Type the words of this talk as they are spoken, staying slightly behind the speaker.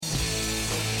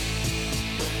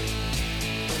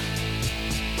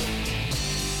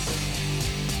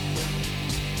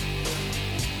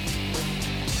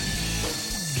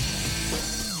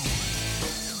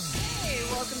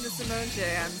Don't you?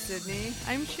 I'm Sydney.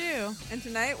 I'm Shu. And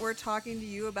tonight we're talking to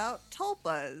you about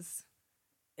tulpas.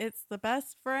 It's the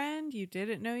best friend you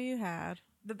didn't know you had.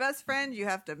 The best friend you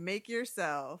have to make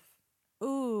yourself.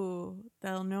 Ooh,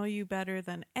 they'll know you better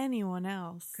than anyone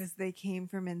else. Because they came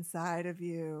from inside of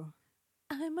you.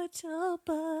 I'm a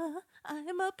tulpa.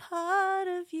 I'm a part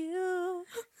of you.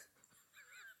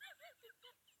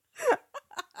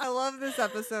 I love this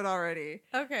episode already.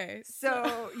 Okay.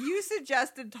 So you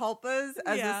suggested tulpas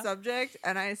as a subject,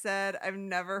 and I said, I've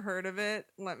never heard of it.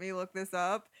 Let me look this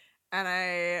up. And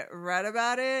I read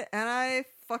about it, and I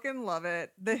fucking love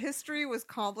it. The history was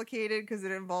complicated because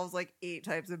it involves like 8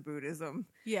 types of Buddhism.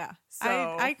 Yeah.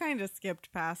 So I kind of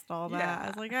skipped past all that. Yeah. I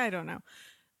was like, I don't know.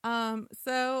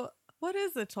 So what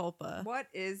is a tulpa? What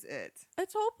is it? A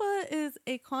tulpa is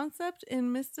a concept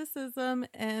in mysticism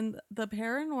and the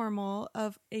paranormal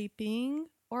of a being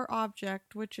or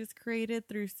object which is created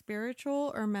through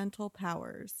spiritual or mental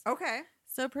powers. Okay.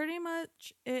 So pretty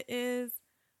much it is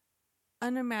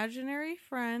an imaginary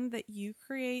friend that you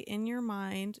create in your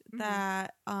mind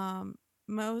that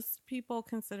most people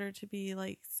consider to be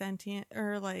like sentient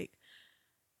or like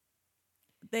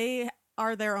they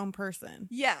are their own person.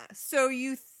 Yeah. So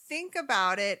you think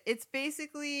about it, it's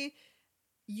basically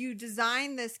you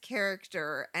design this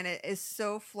character and it is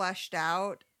so fleshed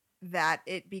out that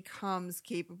it becomes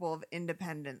capable of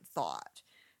independent thought.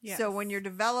 Yes. So when you're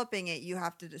developing it, you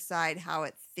have to decide how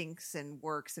it thinks and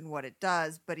works and what it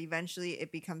does, but eventually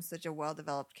it becomes such a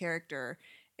well-developed character,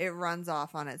 it runs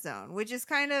off on its own, which is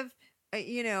kind of,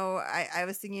 I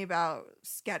was thinking about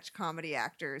sketch comedy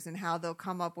actors and how they'll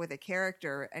come up with a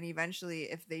character, and eventually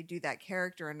if they do that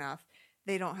character enough,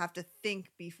 they don't have to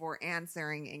think before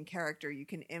answering in character. You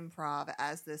can improv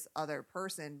as this other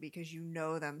person because you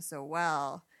know them so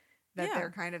well that they're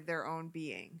kind of their own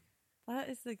being. That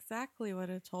is exactly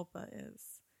what a tulpa is.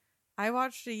 I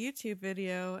watched a YouTube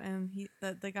video, and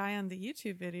the guy on the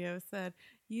YouTube video said,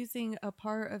 using a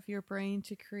part of your brain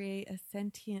to create a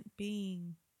sentient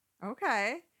being.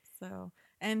 Okay. So,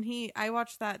 and I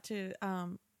watched that to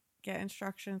get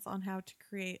instructions on how to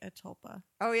create a tulpa.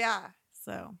 Oh, yeah.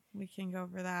 So we can go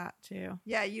over that too.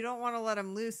 Yeah, you don't want to let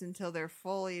them loose until they're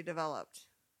fully developed.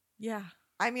 Yeah.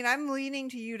 I mean, I'm leaning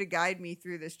to you to guide me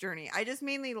through this journey. I just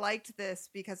mainly liked this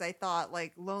because I thought,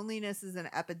 like, loneliness is an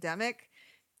epidemic,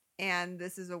 and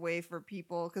this is a way for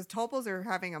people, because tulpas are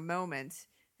having a moment.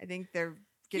 I think they're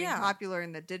getting popular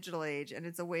in the digital age, and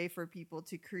it's a way for people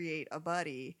to create a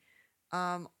buddy.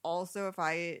 Also, if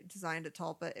I designed a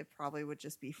tulpa, it probably would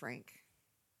just be Frank.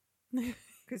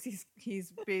 Because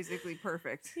he's basically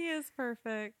perfect. He is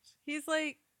perfect. He's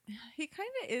like, he kind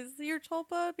of is your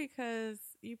tulpa because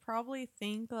you probably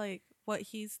think like what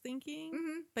he's thinking,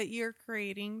 but you're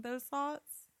creating those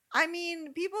thoughts. I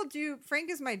mean, people do. Frank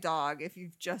is my dog, if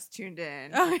you've just tuned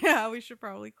in. Oh, yeah, we should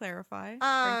probably clarify.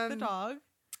 Frank's the dog.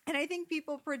 And I think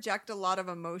people project a lot of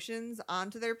emotions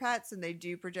onto their pets, and they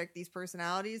do project these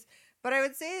personalities. But I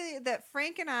would say that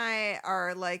Frank and I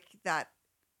are like that.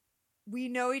 We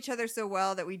know each other so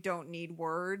well that we don't need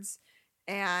words,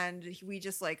 and we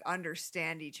just like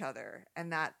understand each other,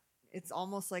 and that it's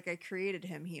almost like I created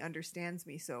him. He understands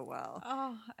me so well.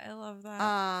 Oh, I love that.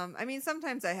 I mean,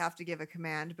 sometimes I have to give a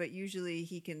command, but usually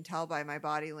he can tell by my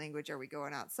body language, are we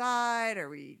going outside?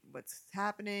 What's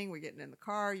happening? We're getting in the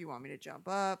car. You want me to jump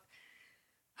up?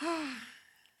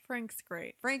 Frank's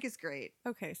great. Frank is great.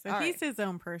 Okay, so he's his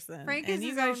own person. Frank and is you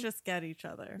his guys own... just get each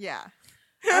other. Yeah.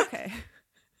 Okay.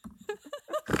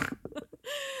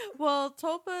 Well,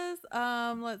 tulpas,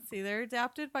 let's see, they're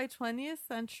adapted by 20th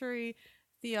century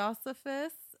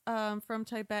theosophists from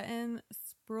Tibetan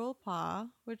Sprulpa,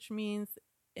 which means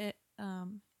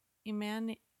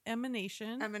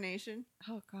emanation. Emanation.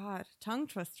 Oh, God. Tongue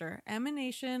twister.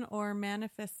 Emanation or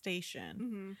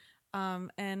manifestation.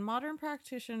 And modern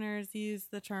practitioners use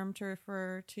the term to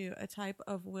refer to a type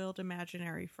of willed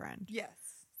imaginary friend.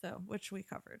 Yes. So, which we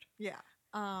covered. Yeah.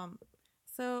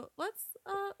 So let's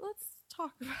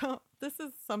talk about, this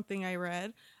is something I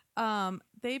read.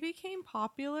 They became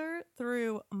popular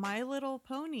through My Little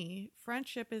Pony,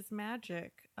 Friendship is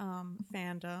Magic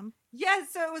fandom. Yeah,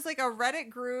 so it was like a Reddit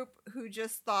group who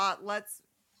just thought, let's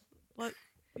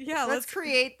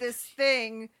create this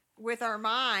thing with our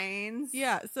minds.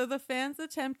 Yeah, so the fans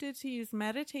attempted to use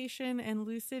meditation and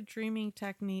lucid dreaming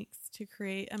techniques to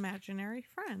create imaginary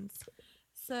friends.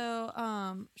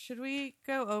 So, should we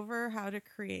go over how to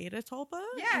create a tulpa?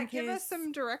 Yeah, give us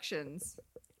some directions.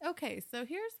 Okay, so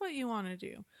here's what you want to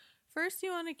do. First,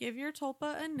 you want to give your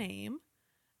tulpa a name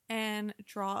and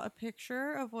draw a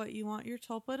picture of what you want your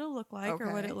tulpa to look like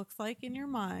or what it looks like in your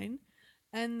mind.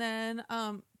 And then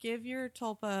give your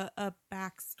tulpa a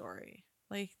backstory.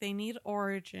 Like, they need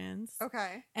origins.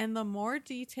 Okay. And the more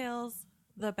details,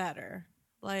 the better.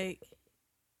 Like,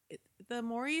 the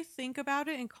more you think about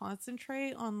it and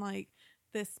concentrate on, like,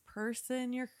 this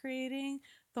person you're creating,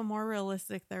 the more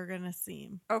realistic they're going to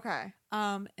seem. Okay.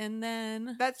 And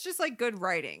then... That's just, like, good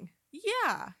writing.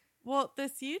 Yeah. Well,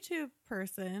 this YouTube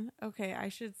person... Okay, I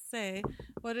should say...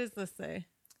 What does this say?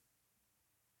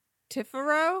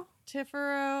 Tifaro?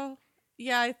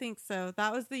 Yeah, I think so.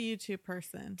 That was the YouTube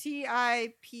person.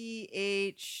 Tipharot.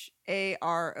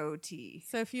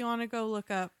 So if you want to go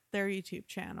look up their YouTube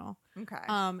channel. Okay.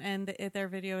 And their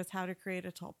video is how to create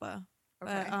a tulpa.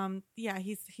 Okay. But yeah,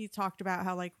 he talked about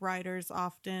how, like, writers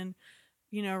often,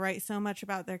 you know, write so much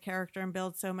about their character and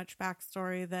build so much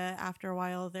backstory that after a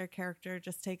while their character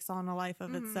just takes on a life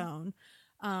of its own.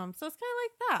 So it's kind of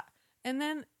like that. And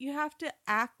then you have to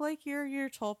act like you're your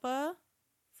tulpa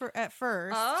at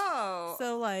first. Oh.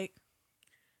 So, like,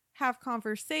 have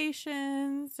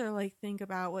conversations or, like, think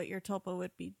about what your tulpa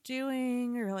would be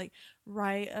doing, or, like,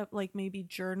 write up, like, maybe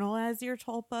journal as your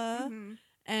tulpa. Mhm.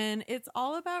 And it's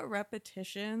all about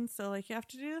repetition. So, like, you have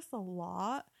to do this a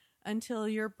lot until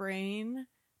your brain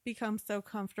becomes so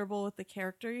comfortable with the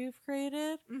character you've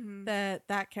created Mhm.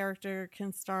 that character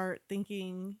can start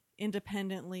thinking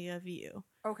independently of you.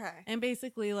 Okay. And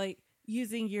basically, like,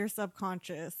 using your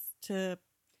subconscious to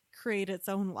create its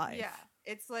own life. Yeah.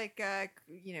 It's like,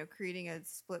 creating a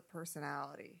split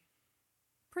personality.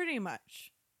 Pretty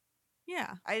much.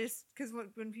 Yeah. Because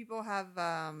when people have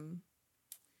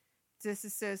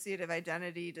dissociative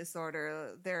identity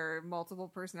disorder, their multiple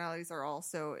personalities are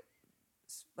also,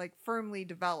 like, firmly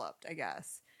developed, I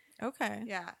guess. Okay.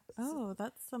 Yeah. Oh,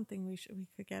 that's something we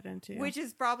could get into. Which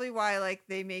is probably why, like,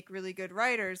 they make really good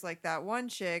writers, like that one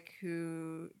chick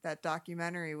who that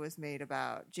documentary was made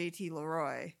about, JT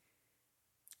Leroy.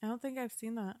 I don't think I've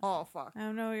seen that. Oh, fuck. I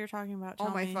don't know what you're talking about. Tell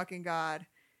Oh, my me. fucking God.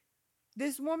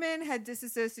 This woman had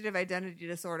dissociative identity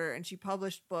disorder, and she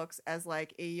published books as,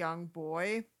 like, a young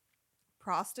boy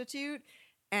prostitute,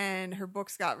 and her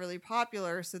books got really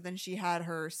popular. So then she had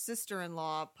her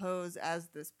sister-in-law pose as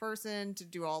this person to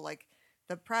do all, like,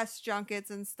 the press junkets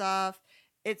and stuff.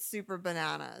 It's super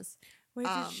bananas. Wait,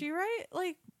 did she write,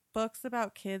 like, books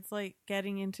about kids, like,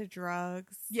 getting into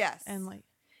drugs? Yes. And, like,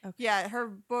 okay. Yeah, her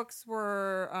books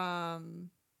were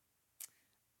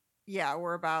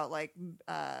about, like,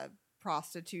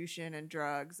 prostitution and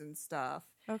drugs and stuff.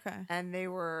 Okay. And they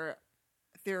were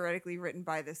theoretically written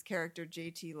by this character,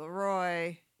 JT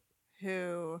Leroy,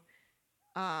 who,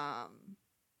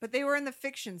 but they were in the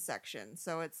fiction section.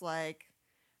 So it's like,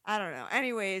 I don't know.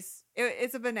 Anyways,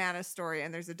 it's a banana story,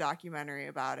 and there's a documentary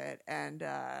about it. And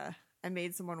I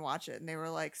made someone watch it, and they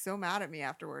were, like, so mad at me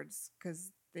afterwards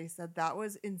because they said that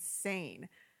was insane.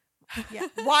 Yeah.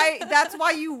 Why? That's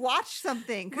why you watch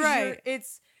something. 'Cause Right.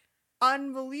 It's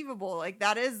unbelievable. Like,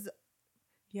 that is...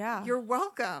 Yeah. You're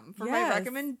welcome for my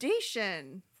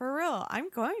recommendation. For real. I'm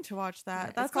going to watch that.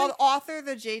 Yeah, That's it's called like, Author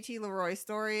the JT Leroy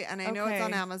Story, and I know it's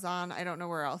on Okay. Amazon. I don't know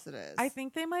where else it is. I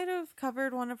think they might have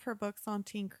covered one of her books on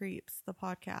Teen Creeps, the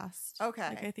podcast. Okay.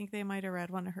 Like, I think they might have read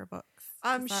one of her books.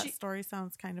 That story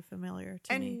sounds kind of familiar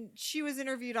to me. And she was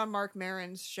interviewed on Mark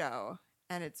Maron's show,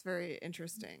 and it's very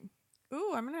interesting.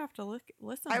 Ooh, I'm going to have to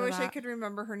listen I to wish that. I could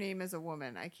remember her name as a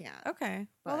woman. I can't. Okay.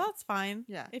 But- Well, that's fine.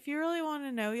 Yeah. If you really want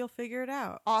to know, you'll figure it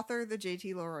out. Author the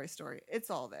JT Leroy Story. It's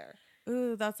all there.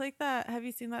 Ooh, that's like that. Have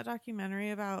you seen that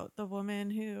documentary about the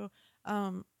woman who,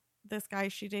 this guy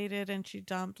she dated and she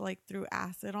dumped, like, threw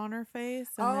acid on her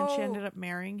face, and then she ended up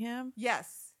marrying him?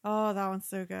 Yes. Oh, that one's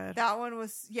so good. That one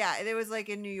was, it was, like,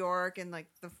 in New York in, like,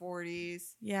 the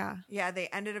 40s. Yeah. Yeah, they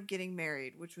ended up getting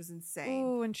married, which was insane.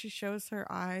 Ooh, and she shows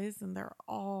her eyes, and they're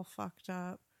all fucked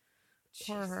up.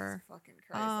 Poor Jesus her. fucking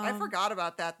Christ. I forgot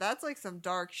about that. That's, like, some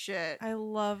dark shit. I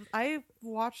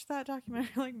watched that documentary,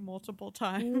 like, multiple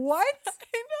times. What?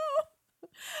 I know.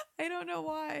 I don't know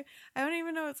why. I don't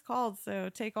even know what it's called. So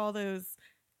take all those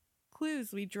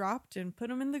clues we dropped and put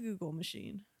them in the Google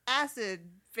machine.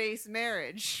 Acid face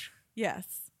marriage.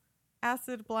 Yes.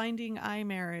 Acid blinding eye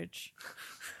marriage.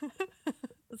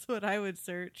 That's what I would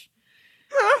search.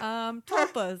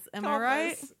 Tulpas, am I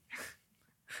right?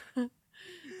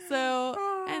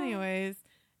 So, anyways,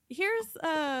 here's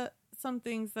some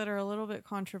things that are a little bit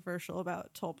controversial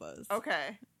about tulpas.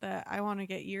 Okay. That I want to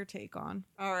get your take on.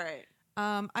 All right.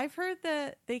 I've heard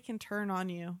that they can turn on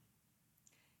you.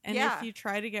 And if you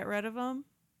try to get rid of them,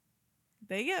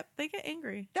 they get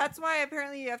angry. That's why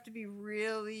apparently you have to be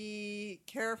really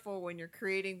careful when you're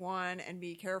creating one, and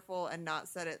be careful and not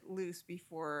set it loose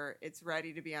before it's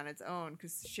ready to be on its own,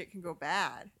 because shit can go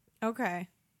bad. Okay.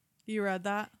 You read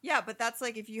that? Yeah, but that's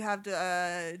like if you have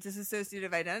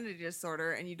dissociative identity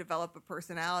disorder and you develop a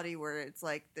personality where it's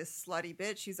like this slutty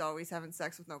bitch who's always having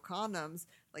sex with no condoms,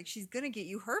 like she's going to get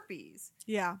you herpes.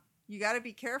 Yeah. You got to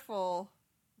be careful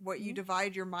what you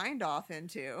divide your mind off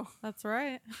into. That's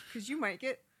right. Because you might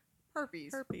get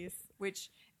herpes. Herpes. Which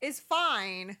is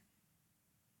fine.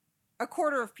 A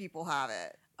quarter of people have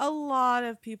it. A lot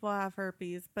of people have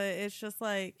herpes, but it's just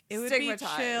like, it would be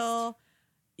chill.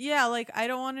 Yeah, like, I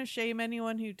don't want to shame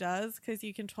anyone who does, because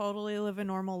you can totally live a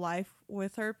normal life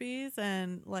with herpes,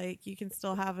 and, like, you can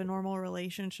still have a normal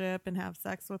relationship and have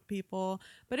sex with people.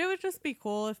 But it would just be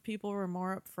cool if people were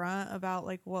more upfront about,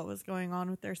 like, what was going on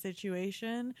with their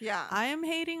situation. Yeah. I am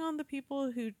hating on the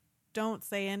people who don't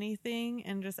say anything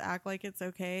and just act like it's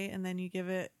okay, and then you give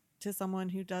it to someone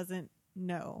who doesn't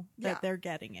know that they're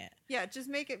getting it. Yeah, just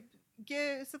make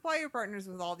it... supply your partners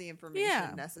with all the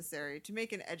information necessary to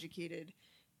make an educated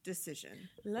decision.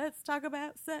 Let's talk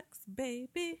about sex,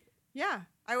 baby. Yeah,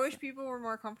 I wish people were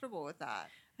more comfortable with that.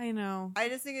 I know. I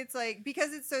just think it's like,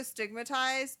 because it's so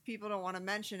stigmatized, people don't want to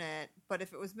mention it, but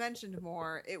if it was mentioned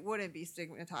more, it wouldn't be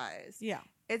stigmatized. Yeah.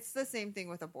 It's the same thing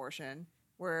with abortion,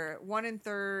 where one in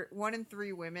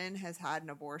three women has had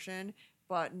an abortion,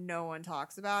 but no one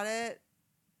talks about it.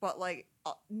 But, like,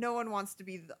 no one wants to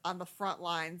be on the front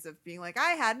lines of being like,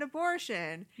 I had an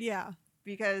abortion. Yeah.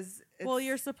 Because well,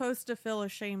 you're supposed to feel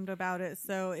ashamed about it.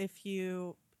 So if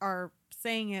you are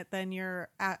saying it, then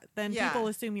people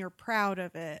assume you're proud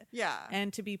of it. Yeah.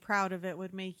 And to be proud of it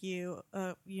would make you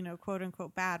a, quote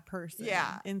unquote bad person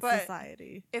in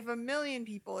society. If 1 million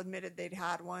people admitted they'd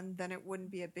had one, then it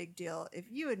wouldn't be a big deal if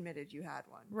you admitted you had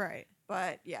one. Right.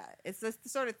 But yeah, it's this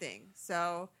sort of thing.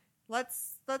 So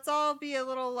let's all be a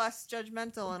little less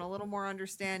judgmental and a little more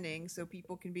understanding so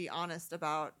people can be honest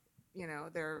about,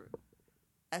 their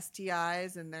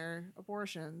STIs and their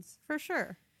abortions. For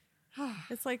sure.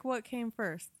 It's like, what came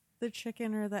first, the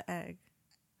chicken or the egg?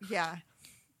 Yeah.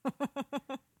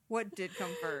 What did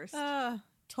come first?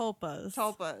 Tulpas.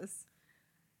 Tulpas.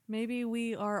 Maybe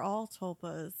we are all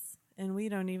tulpas and we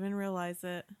don't even realize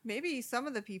it. Maybe some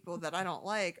of the people that I don't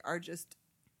like are just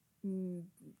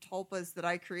tulpas that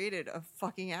I created of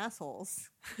fucking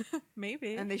assholes.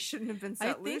 Maybe. And they shouldn't have been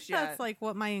set loose yet. I think that's like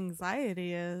what my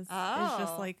anxiety is. Oh. It's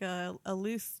just like a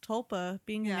loose tulpa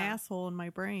being an asshole in my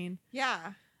brain.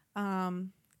 Yeah.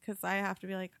 Because I have to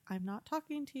be like, I'm not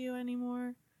talking to you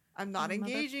anymore. I'm not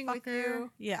engaging with you.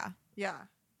 Yeah. Yeah.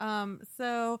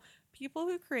 So people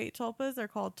who create tulpas are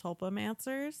called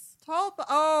tulpamancers. Tulpa.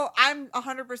 Oh, I'm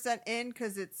 100% in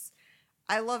because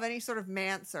I love any sort of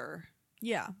mancer.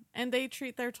 Yeah. And they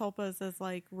treat their tulpas as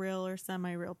like real or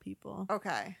semi-real people.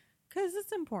 Okay. Because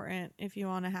it's important if you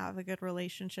want to have a good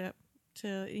relationship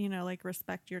to, like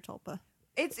respect your tulpa.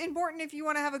 It's important if you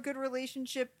want to have a good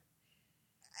relationship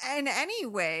in any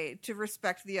way to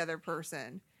respect the other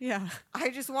person. Yeah.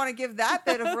 I just want to give that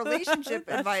bit of relationship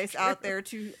advice out there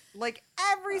to like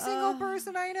every single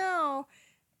person I know.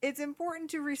 It's important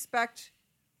to respect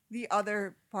the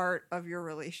other part of your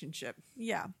relationship.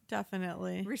 Yeah,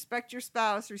 definitely. Respect your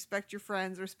spouse, respect your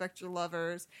friends, respect your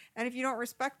lovers. And if you don't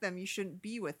respect them, you shouldn't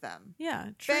be with them. Yeah.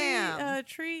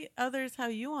 Treat others how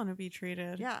you want to be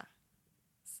treated. Yeah.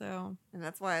 So. And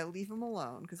that's why I leave them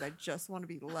alone, because I just want to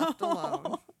be left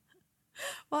alone.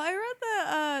 Well, I read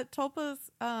that tulpas,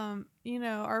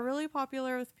 are really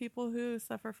popular with people who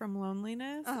suffer from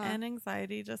loneliness and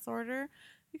anxiety disorder,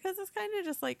 because it's kind of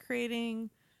just like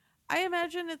creating... I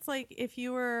imagine it's like if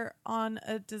you were on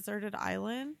a deserted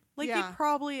island, like you'd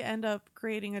probably end up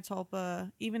creating a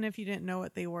tulpa, even if you didn't know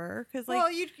what they were. Cause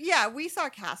we saw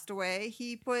Castaway.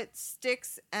 He put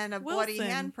sticks and a bloody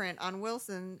handprint on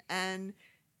Wilson, and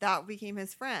that became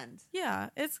his friend. Yeah,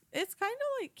 it's kind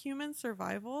of like human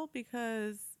survival,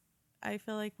 because I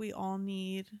feel like we all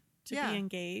need to be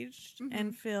engaged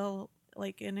and feel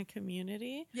like in a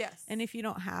community. Yes. And if you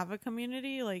don't have a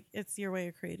community, like it's your way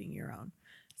of creating your own.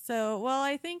 So, well,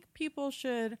 I think people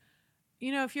should,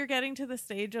 if you're getting to the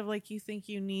stage of like you think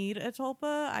you need a tulpa,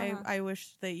 I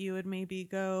wish that you would maybe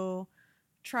go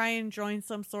try and join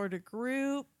some sort of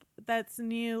group that's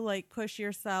new, like push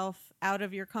yourself out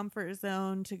of your comfort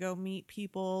zone to go meet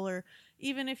people, or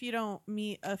even if you don't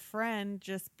meet a friend,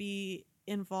 just be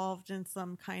involved in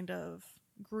some kind of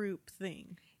group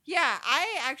thing. Yeah,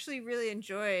 I actually really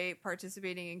enjoy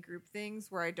participating in group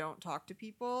things where I don't talk to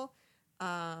people.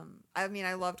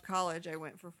 I loved college. I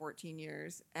went for 14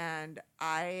 years, and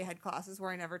I had classes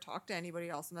where I never talked to anybody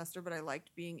all semester, but I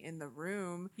liked being in the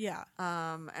room. Yeah.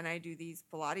 And I do these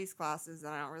Pilates classes,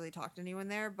 and I don't really talk to anyone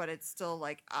there, but it's still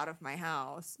like out of my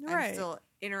house. Right. I'm still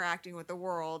interacting with the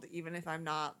world, even if I'm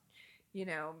not,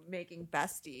 making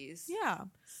besties. Yeah.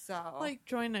 So Like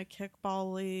join a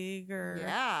kickball league or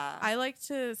yeah. I like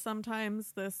to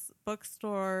sometimes this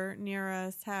bookstore near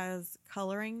us has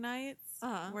coloring nights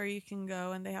where you can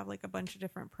go and they have like a bunch of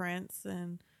different prints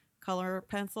and color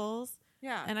pencils.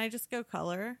 Yeah. And I just go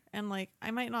color and like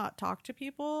I might not talk to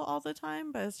people all the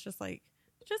time, but it's just like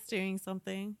just doing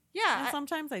something. Yeah. And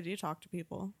sometimes I do talk to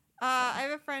people. I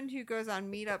have a friend who goes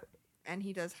on Meetup and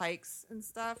he does hikes and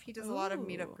stuff. He does a lot of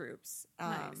Meetup Ooh. groups.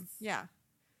 Nice. Yeah.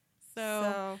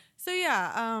 So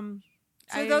yeah,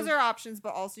 So those are options,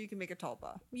 but also you can make a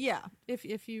tulpa. Yeah,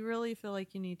 if you really feel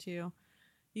like you need to,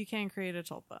 you can create a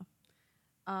tulpa.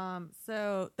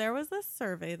 So there was this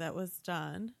survey that was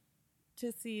done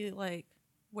to see like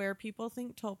where people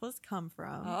think tulpas come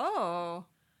from. Oh.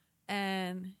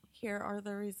 And here are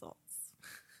the results.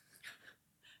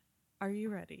 Are you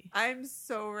ready? I'm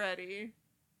so ready.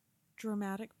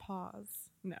 Dramatic pause.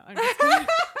 No, I'm just kidding.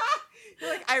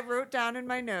 You're like, I wrote down in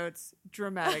my notes,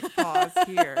 dramatic pause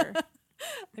here.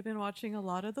 I've been watching a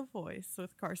lot of The Voice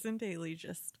with Carson Daly,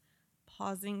 just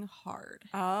pausing hard.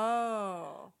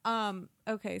 Oh.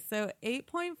 Okay, so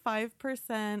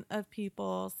 8.5% of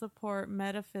people support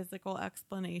metaphysical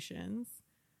explanations.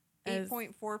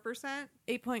 8.4%?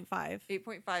 8.5.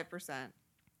 8.5%.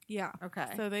 Yeah. Okay.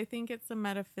 So they think it's a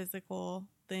metaphysical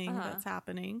thing that's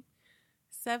happening.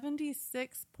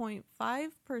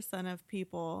 76.5% of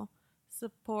people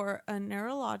support a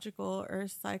neurological or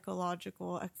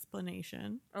psychological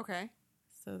explanation. Okay.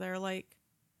 So they're like,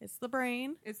 it's the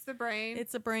brain. It's the brain.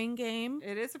 It's a brain game.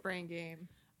 It is a brain game.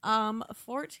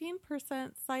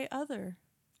 14% cite other.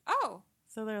 Oh.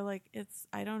 So they're like,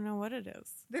 I don't know what it is.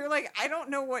 They're like, I don't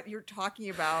know what you're talking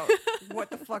about. What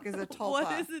the fuck is a tulpa?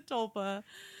 What is a tulpa?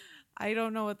 I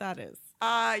don't know what that is.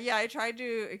 Yeah, I tried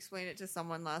to explain it to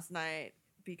someone last night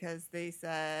because they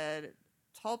said,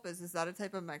 tulpas, is that a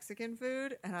type of Mexican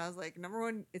food? And I was like, number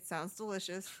one, it sounds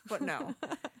delicious, but no.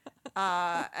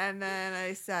 And then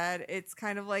I said, it's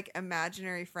kind of like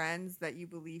imaginary friends that you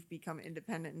believe become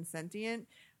independent and sentient.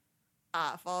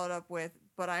 Followed up with,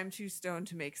 but I'm too stoned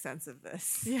to make sense of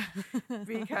this. Yeah.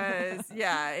 Because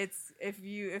yeah, it's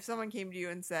if someone came to you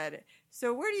and said,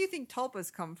 so where do you think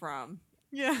tulpas come from?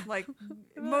 Yeah. Like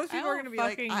most people are going to be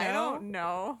like, I know. don't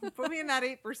know. Put me in that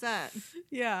 8%.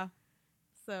 Yeah.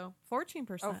 So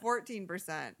 14%. Oh,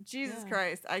 14%. Jesus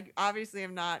Christ. I obviously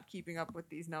am not keeping up with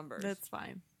these numbers. That's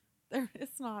fine.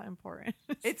 It's not important.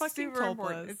 It's fucking super tulpas.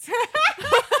 important. It's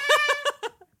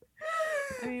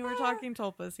I mean, we're talking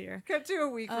tulpas here. cut to a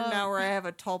week from now where I have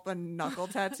a tulpa knuckle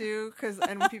tattoo.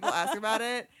 And when people ask about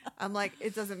it, I'm like,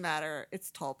 it doesn't matter.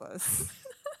 It's tulpas.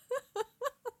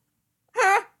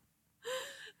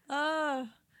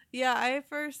 Yeah, I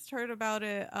first heard about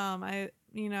it. I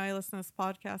listen to this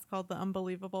podcast called The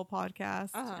Unbelievable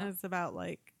Podcast, and it's about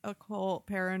like occult,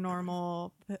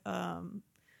 paranormal,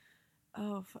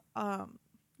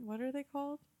 what are they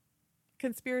called?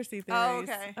 Conspiracy theories. Oh,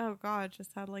 okay. Oh God,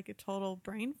 just had like a total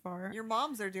brain fart. Your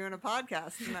moms are doing a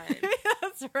podcast tonight.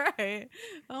 That's right.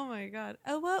 Oh my God.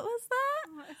 Oh, what was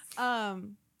that?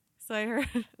 So I heard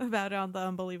about it on the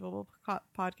Unbelievable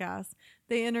podcast.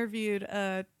 They interviewed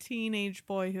a teenage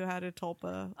boy who had a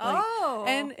tulpa.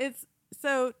 And it's,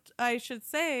 so I should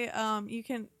say,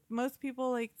 most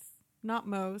people, like, not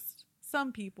most,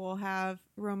 some people have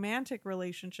romantic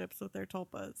relationships with their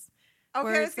tulpas. Okay,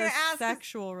 where I was it's going a to ask.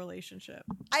 sexual relationship.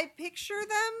 I picture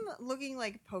them looking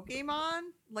like Pokemon.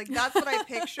 Like, that's what I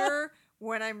picture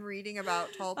when I'm reading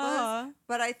about tulpas.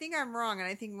 But I think I'm wrong, and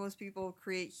I think most people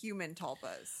create human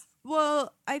tulpas.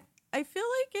 Well, I feel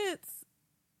like it's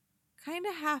kind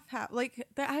of half-half. Like,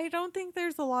 I don't think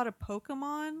there's a lot of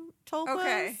Pokemon tulpas.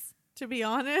 Okay. To be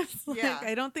honest, like,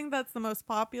 I don't think that's the most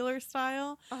popular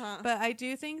style. But I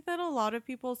do think that a lot of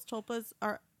people's tulpas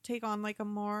take on like a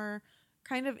more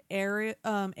kind of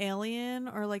alien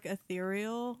or like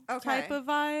ethereal type of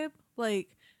vibe.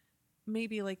 Like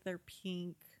maybe like they're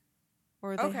pink,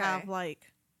 or they have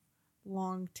like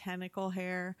long tentacle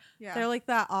hair. Yeah, they're like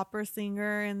that opera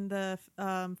singer in the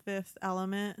Fifth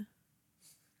Element.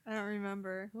 I don't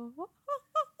remember.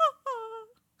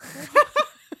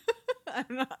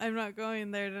 I'm not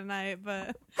going there tonight,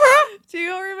 but do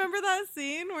you remember that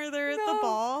scene where they're at the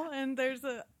ball and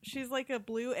she's like a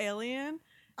blue alien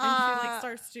and she like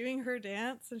starts doing her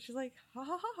dance and she's like ha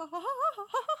ha ha ha ha ha ha.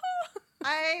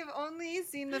 I've only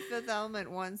seen the Fifth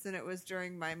Element once, and it was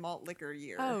during my malt liquor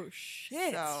year. Oh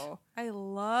shit! So I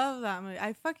love that movie.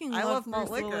 I love malt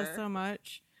Bruce Willis liquor so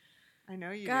much. I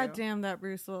know you. God damn that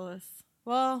Bruce Willis.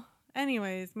 Well,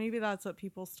 anyways, maybe that's what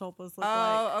people's tulpas look like.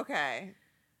 Oh, okay.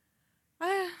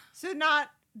 So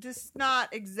not just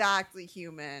not exactly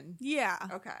human. Yeah.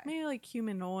 Okay. Maybe like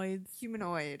humanoids.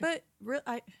 Humanoid. But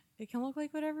it can look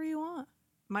like whatever you want.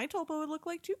 My tulpa would look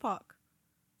like Tupac.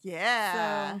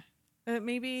 Yeah. So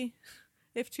maybe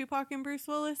if Tupac and Bruce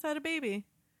Willis had a baby.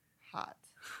 Hot.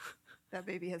 That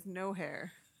baby has no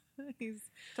hair. He's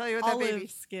Tell you what, that baby.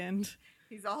 olive-skinned.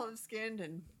 He's olive-skinned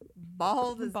and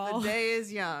bald as the day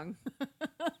is young.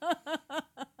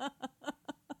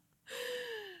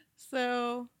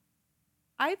 So,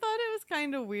 I thought it was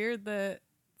kind of weird that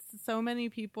so many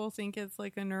people think it's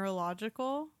like a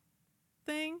neurological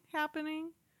thing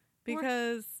happening,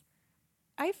 because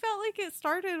I felt like it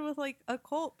started with like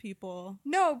occult people.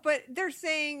 No, but they're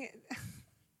saying...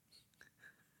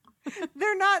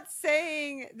 they're not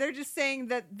saying... They're just saying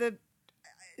that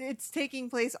it's taking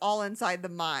place all inside the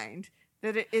mind.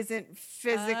 That it isn't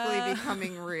physically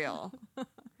becoming real.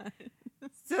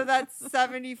 So that's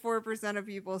 74% of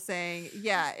people saying,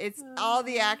 yeah, it's all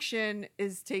the action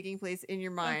is taking place in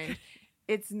your mind. Okay.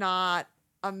 It's not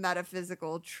a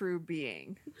metaphysical true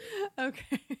being.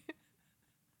 Okay.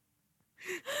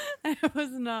 I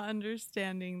was not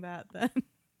understanding that then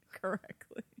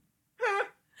correctly.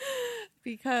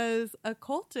 Because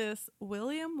occultist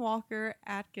William Walker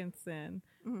Atkinson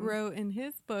wrote in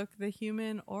his book, The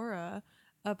Human Aura,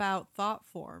 about thought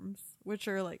forms, which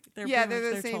are like they're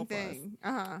the same thing.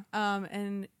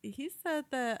 And he said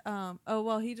that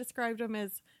he described them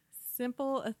as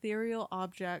simple ethereal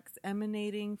objects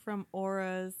emanating from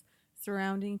auras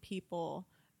surrounding people,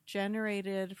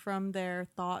 generated from their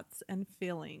thoughts and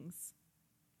feelings.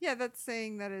 Yeah, that's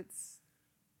saying that it's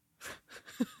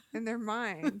in their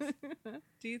mind.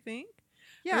 Do you think?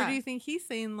 Yeah. Or do you think he's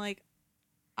saying like,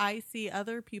 I see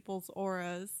other people's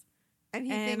auras? And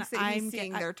he thinks that he's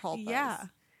seeing their tulpas. Yeah.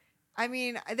 I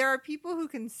mean, there are people who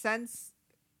can sense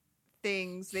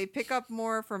things. They pick up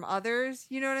more from others.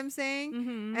 You know what I'm saying?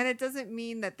 Mm-hmm. And it doesn't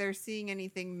mean that they're seeing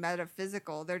anything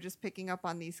metaphysical. They're just picking up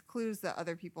on these clues that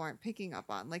other people aren't picking up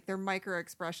on. Like their micro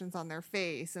expressions on their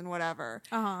face and whatever.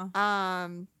 Uh-huh.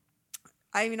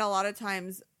 I mean, a lot of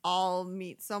times I'll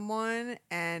meet someone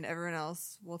and everyone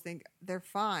else will think they're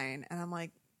fine. And I'm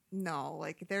like, no,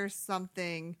 like there's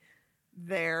something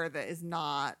there that is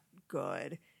not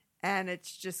good, and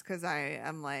it's just because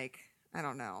I'm like, I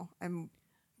don't know, I'm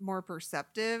more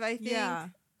perceptive, I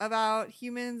think, about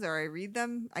humans, or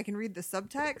I can read the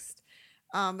subtext,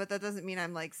 but that doesn't mean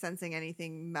I'm like sensing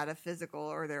anything metaphysical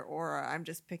or their aura. I'm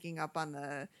just picking up on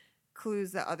the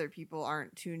clues that other people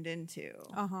aren't tuned into.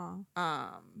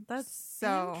 That's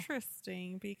so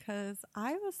interesting, because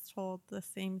I was told the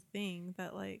same thing,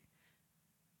 that like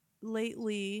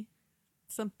lately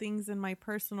some things in my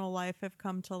personal life have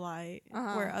come to light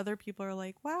where other people are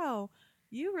like, wow,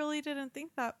 you really didn't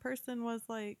think that person was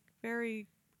like very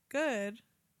good.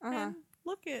 And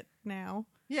look at now.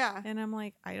 Yeah. And I'm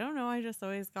like, I don't know. I just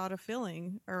always got a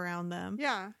feeling around them.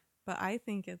 Yeah. But I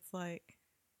think it's like,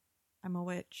 I'm a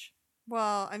witch.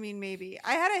 Well, I mean, maybe.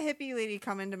 I had a hippie lady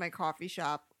come into my coffee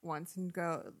shop once and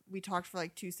we talked for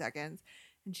like 2 seconds,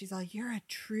 and she's like, you're a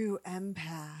true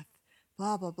empath.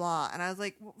 Blah, blah, blah. And I was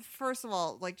like, well, first of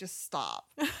all, like, just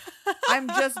stop. I'm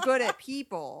just good at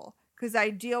people because I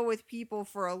deal with people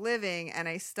for a living and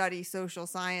I study social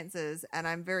sciences, and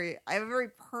I have a very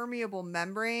permeable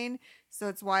membrane. So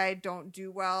it's why I don't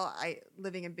do well.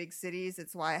 Living in big cities.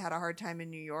 It's why I had a hard time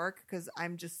in New York, because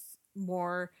I'm just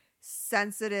more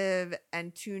sensitive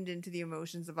and tuned into the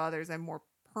emotions of others. I'm more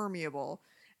permeable,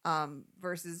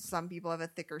 versus some people have a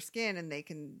thicker skin and they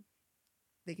can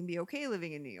be okay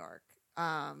living in New York.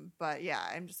 But yeah,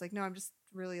 I'm just like, no, I'm just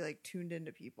really like tuned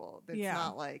into people. It's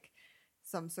not like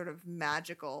some sort of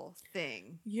magical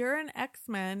thing. You're an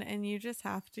X-Men and you just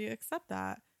have to accept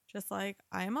that. Just like,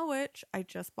 I am a witch. I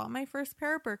just bought my first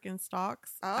pair of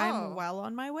Birkenstocks. Oh. I'm well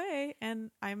on my way, and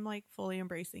I'm like fully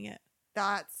embracing it.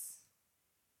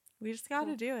 We just got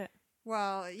to do it.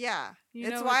 Well, yeah. You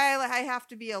it's know why I have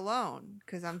to be alone,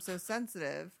 because I'm so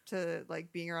sensitive to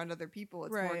like being around other people.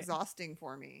 It's more exhausting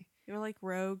for me. You're like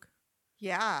Rogue.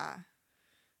 Yeah.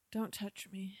 Don't touch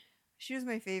me. She was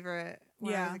my favorite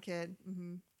when I was a kid.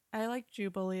 Mm-hmm. I like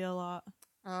Jubilee a lot.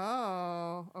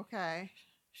 Oh, okay.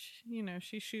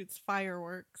 She shoots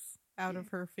fireworks out of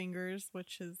her fingers,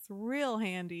 which is real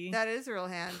handy. That is real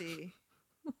handy.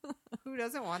 Who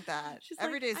doesn't want that? She's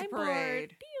Every like, day's a I'm parade.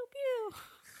 Bored. Pew,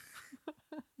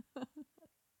 pew.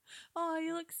 Oh,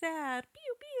 you look sad.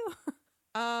 Pew, pew.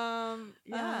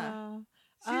 Yeah.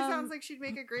 She sounds like she'd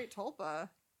make a great tulpa.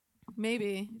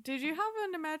 Maybe. Did you have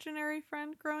an imaginary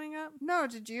friend growing up? No,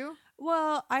 did you?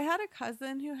 Well, I had a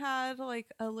cousin who had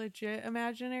like a legit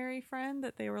imaginary friend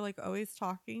that they were like always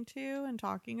talking to and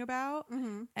talking about.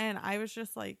 Mm-hmm. And I was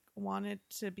just like wanted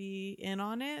to be in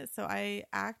on it. So I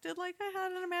acted like I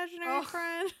had an imaginary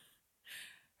friend.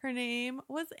 Her name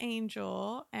was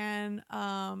Angel. And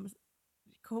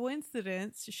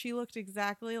coincidence, she looked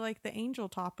exactly like the angel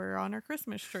topper on her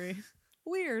Christmas tree.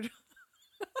 Weird.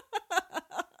 Stop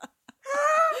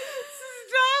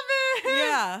it.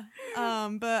 Yeah.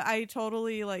 But I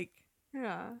totally like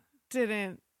Yeah.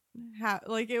 didn't have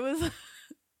like it was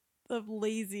the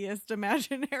laziest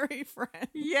imaginary friend.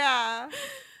 Yeah.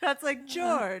 That's like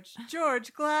George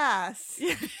Glass.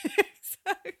 Yeah,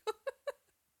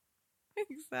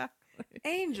 exactly.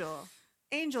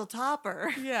 Angel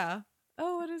Topper. Yeah.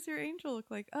 Oh, what does your angel look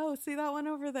like? Oh, see that one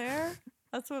over there?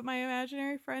 That's what my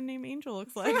imaginary friend named Angel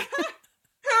looks like.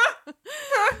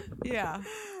 Yeah.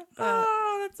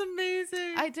 Oh, that's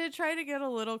amazing. I did try to get a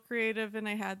little creative, and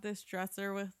I had this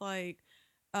dresser with like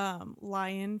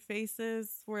lion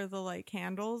faces where the like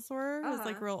handles were. It was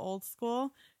like real old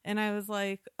school. And I was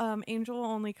like, Angel will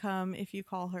only come if you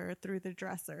call her through the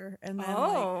dresser. And then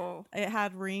like it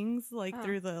had rings like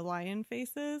through the lion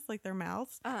faces, like their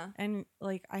mouths. And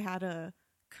like I had a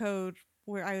code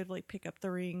where I would like pick up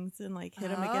the rings and like hit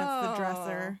them against the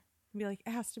dresser and be like,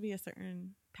 it has to be a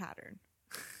certain pattern.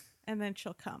 And then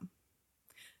she'll come.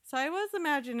 So I was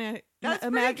imaginative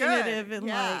and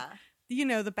like, you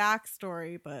know, the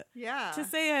backstory, but to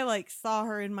say I like saw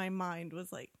her in my mind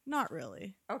was like, not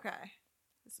really. Okay.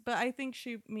 But I think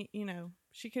she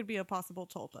could be a possible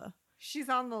Tulpa. She's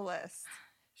on the list.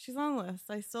 She's on the list.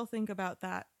 I still think about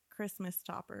that Christmas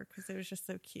topper because it was just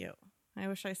so cute. I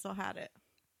wish I still had it.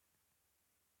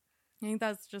 I think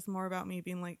that's just more about me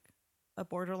being like a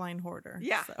borderline hourder.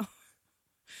 Yeah. So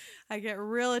I get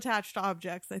real attached to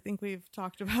objects. I think we've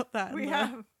talked about that. We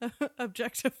have.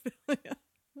 Objectophilia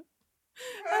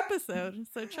episode.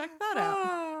 So check that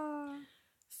out.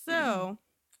 So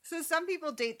some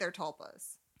people date their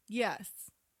tulpas. Yes.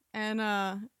 And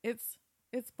it's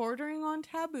bordering on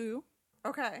taboo.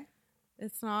 Okay.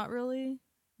 It's not really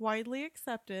widely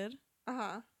accepted.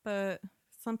 But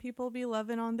some people be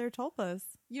loving on their tulpas.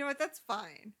 You know what? That's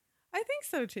fine. I think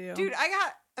so too. Dude, I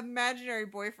got imaginary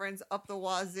boyfriends up the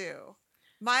wazoo.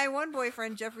 My one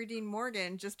boyfriend, Jeffrey Dean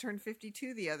Morgan, just turned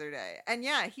 52 the other day. And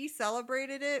yeah, he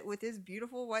celebrated it with his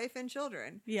beautiful wife and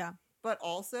children. Yeah. But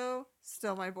also,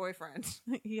 still my boyfriend.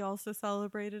 He also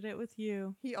celebrated it with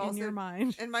you in your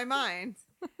mind. In my mind.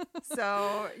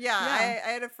 So, yeah.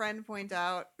 I had a friend point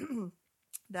out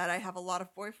that I have a lot of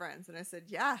boyfriends. And I said,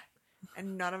 yeah.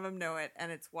 And none of them know it.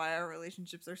 And it's why our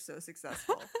relationships are so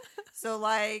successful. So,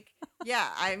 like, yeah,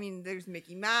 I mean, there's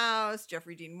Mickey Mouse,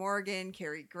 Jeffrey Dean Morgan,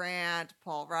 Cary Grant,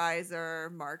 Paul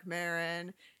Reiser, Mark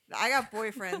Maron. I got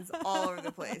boyfriends all over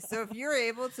the place. So if you're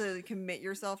able to commit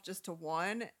yourself just to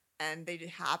one and they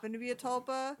happen to be a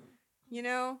tulpa, you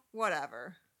know,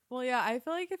 whatever. Well, yeah, I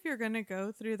feel like if you're going to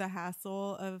go through the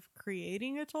hassle of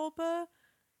creating a tulpa,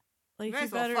 like, you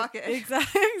better fuck it.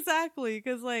 Exactly.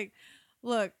 Because, like,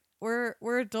 look,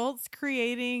 we're adults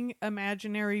creating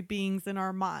imaginary beings in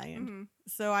our mind. Mm-hmm.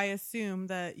 So I assume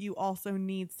that you also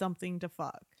need something to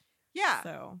fuck. Yeah.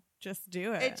 So just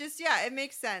do it. It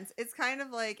makes sense. It's kind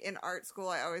of like in art school,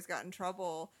 I always got in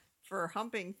trouble for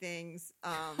humping things.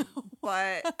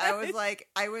 But I was like,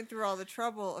 I went through all the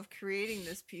trouble of creating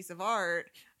this piece of art.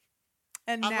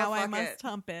 And now I must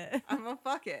hump it. I'm gonna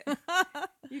fuck it.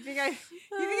 You think I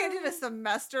did a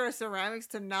semester of ceramics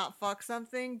to not fuck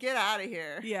something? Get out of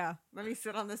here. Yeah. Let me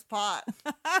sit on this pot.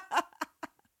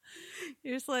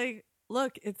 You're just like,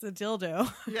 look, it's a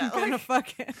dildo. Yeah, I'm gonna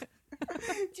fuck it.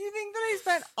 Do you think that I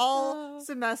spent all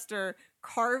semester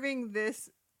carving this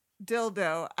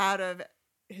dildo out of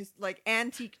his like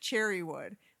antique cherry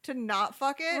wood to not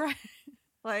fuck it? Right.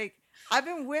 Like, I've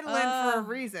been whittling for a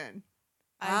reason.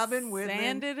 I've been whittling.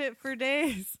 Sanded it for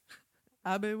days.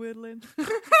 I've been whittling.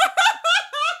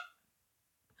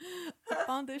 Up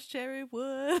on this cherry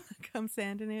wood. Come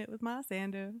sanding it with my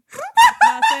sander.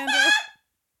 My sander.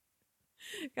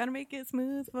 Gotta make it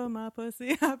smooth for my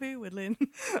pussy. I'll be whittling.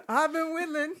 I've been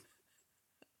whittling.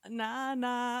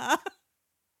 Nah.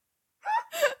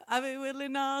 I've been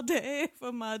whittling all day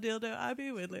for my dildo. I'll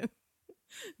be whittling.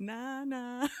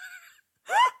 Nah.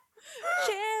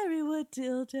 Cherry wood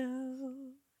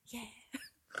dildo. Yeah.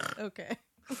 Okay.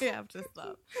 We have to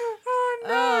stop. Oh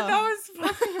no, that was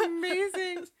fucking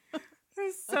amazing. It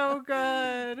was so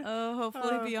good. Oh,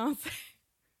 hopefully Beyonce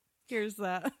hears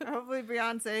that. Hopefully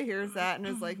Beyonce hears that and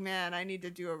is like, man, I need to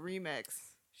do a remix.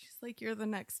 She's like, you're the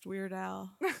next Weird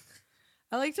Al.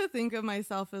 I like to think of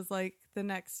myself as like the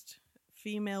next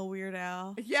female Weird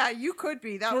Al. Yeah, you could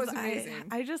be. That was 'Cause amazing.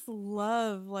 I just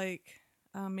love like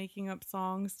making up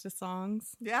songs to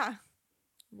songs, Yeah.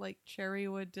 like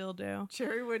Cherrywood Dildo.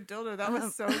 Cherrywood Dildo. That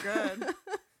was so good.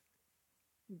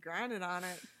 Grinded on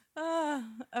it.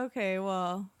 Okay,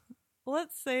 well,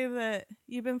 let's say that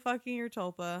you've been fucking your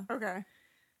tulpa. Okay.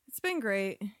 It's been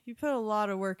great. You put a lot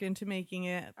of work into making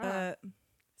it, but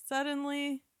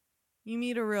suddenly you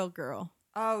meet a real girl.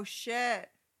 Oh, shit.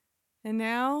 And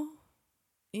now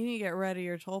you need to get rid of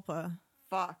your tulpa.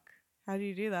 Fuck. How do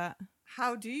you do that?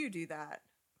 How do you do that?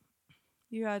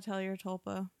 You gotta tell your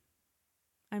tulpa,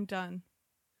 I'm done.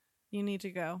 You need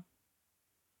to go.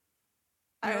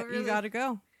 You gotta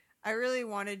go. I really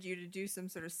wanted you to do some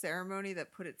sort of ceremony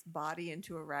that put its body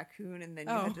into a raccoon, and then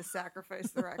you had to sacrifice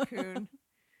the raccoon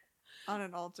on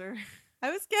an altar.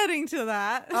 I was getting to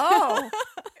that. Oh,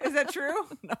 is that true?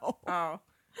 No. Oh,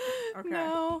 okay.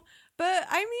 No, but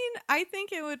I mean, I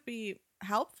think it would be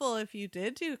helpful if you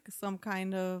did do some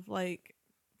kind of like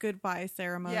goodbye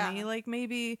ceremony. Yeah. Like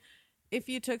maybe if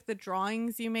you took the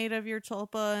drawings you made of your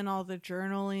tulpa and all the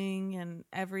journaling and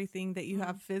everything that you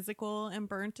have physical and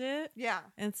burnt it. Yeah.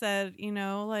 And said, you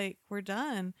know, like, we're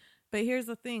done. But here's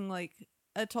the thing, like,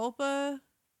 a tulpa,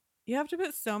 you have to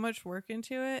put so much work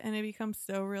into it, and it becomes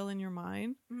so real in your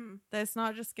mind that it's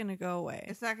not just gonna go away.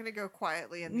 It's not gonna go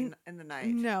quietly in the night.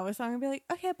 No, it's not gonna be like,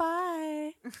 okay,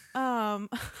 bye.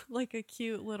 Like a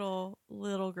cute little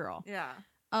girl. Yeah.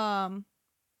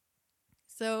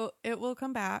 So it will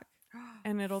come back,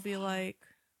 and it'll be like,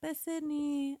 but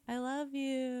Sydney, I love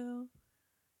you.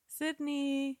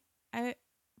 Sydney, I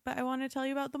want to tell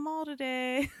you about the mall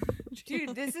today.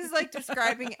 Dude, this is like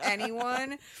describing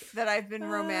anyone that I've been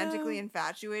romantically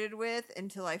infatuated with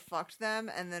until I fucked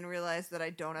them and then realized that I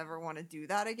don't ever want to do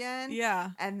that again.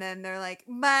 Yeah. And then they're like,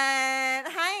 but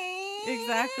hi.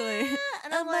 Exactly.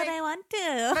 And I'm but I want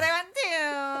to. But I want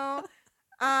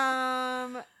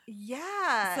to.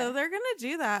 Yeah. So they're going to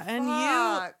do that. And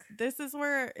Fuck. This is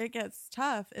where it gets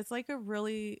tough. It's like a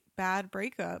really bad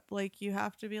breakup. Like you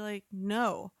have to be like,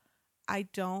 no, I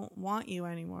don't want you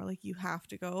anymore. Like you have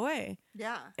to go away.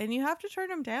 Yeah. And you have to turn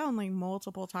them down like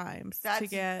multiple times to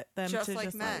get them just to like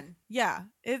just men. like, yeah.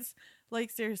 It's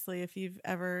like seriously, if you've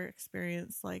ever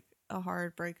experienced like a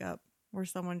hard breakup where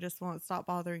someone just won't stop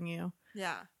bothering you.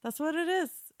 Yeah. That's what it is.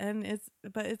 And it's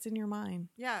in your mind.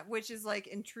 Yeah, which is like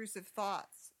intrusive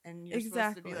thoughts. And you're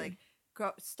supposed to be like,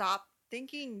 go stop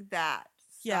thinking that.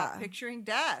 Stop picturing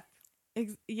death.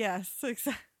 Yes,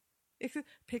 exactly.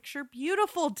 Picture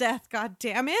beautiful death, god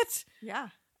damn it. Yeah.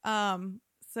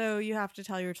 So you have to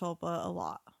tell your tulpa a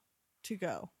lot to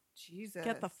go. Jesus.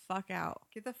 Get the fuck out.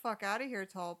 Get the fuck out of here,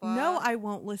 tulpa. No, I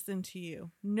won't listen to you.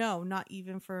 No, not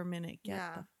even for a minute. Get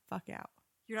the fuck out.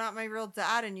 You're not my real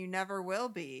dad and you never will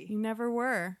be. You never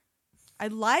were. I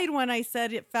lied when I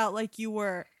said it felt like you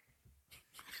were.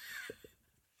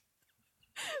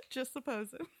 Just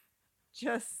supposing.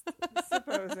 Just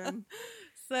supposing.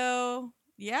 So,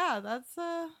 yeah, that's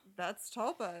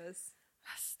tulpas.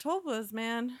 That's tulpas,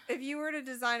 man. If you were to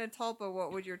design a tulpa,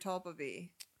 what would your tulpa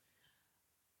be?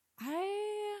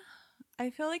 I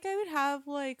feel like I would have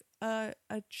like a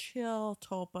chill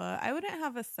tulpa. I wouldn't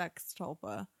have a sex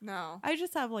tulpa. No. I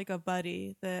just have like a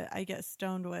buddy that I get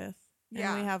stoned with.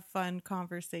 And we have fun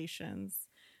conversations.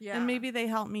 Yeah. And maybe they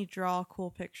help me draw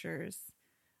cool pictures.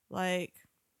 Like,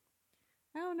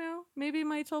 I don't know. Maybe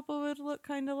my tulpa would look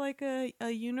kind of like a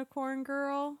unicorn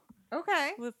girl.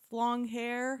 Okay. With long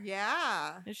hair.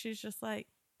 Yeah. And she's just like,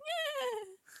 yeah,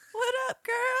 what up,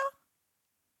 girl?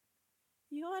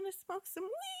 You want to smoke some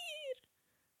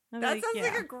weed? That sounds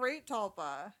like a great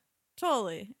tulpa.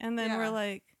 Totally. And then we're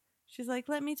like, she's like,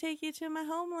 let me take you to my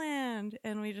homeland.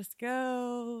 And we just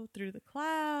go through the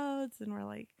clouds and we're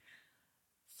like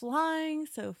flying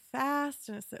so fast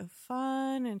and it's so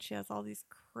fun. And she has all these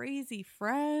crazy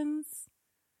friends.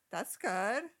 That's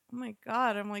good. Oh my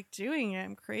God. I'm like doing it.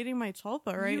 I'm creating my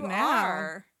tulpa right you now.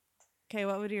 Are. Okay.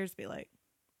 What would yours be like?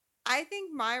 I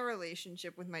think my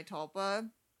relationship with my tulpa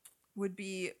would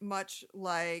be much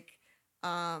like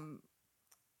the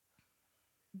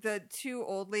two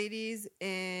old ladies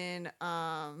in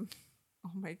oh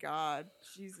my god,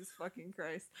 Jesus fucking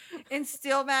Christ, in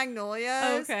Steel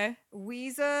Magnolias. Okay.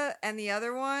 Weeza and the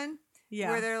other one.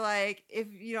 Yeah. Where they're like,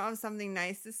 if you don't have something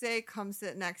nice to say, come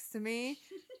sit next to me.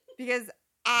 Because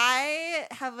I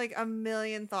have like a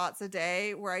million thoughts a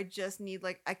day where I just need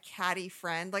like a catty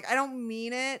friend. Like I don't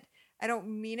mean it,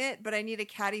 but I need a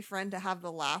catty friend to have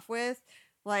the laugh with.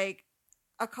 Like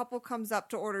a couple comes up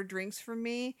to order drinks from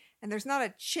me and there's not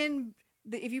a chin.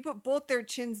 If you put both their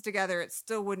chins together, it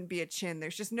still wouldn't be a chin.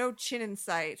 There's just no chin in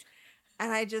sight.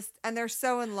 And they're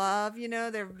so in love, you know,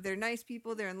 they're nice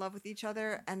people. They're in love with each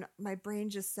other. And my brain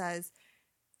just says,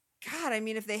 God, I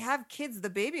mean, if they have kids, the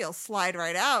baby will slide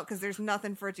right out because there's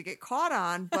nothing for it to get caught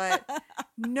on. But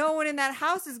no one in that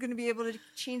house is going to be able to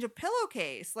change a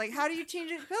pillowcase. Like, how do you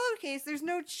change a pillowcase? There's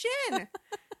no chin,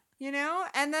 you know?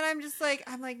 And then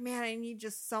I'm like, man, I need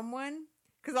just someone.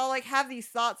 Because I'll like have these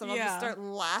thoughts and I'll just start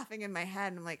laughing in my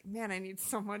head. And I'm like, man, I need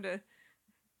someone to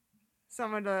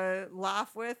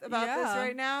laugh with about this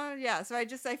right now. Yeah. So I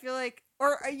feel like,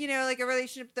 or, you know, like a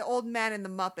relationship with the old man and the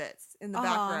Muppets in the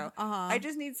back row. I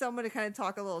just need someone to kind of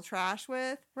talk a little trash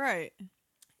with. Right.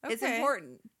 Okay. It's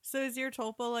important. So is your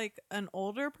Tulpa like an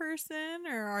older person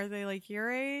or are they like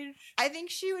your age? I think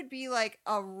she would be like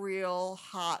a real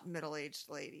hot middle-aged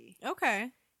lady. Okay.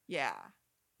 Yeah.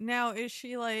 Now, is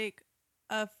she like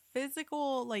a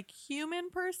physical, like human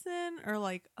person or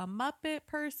like a Muppet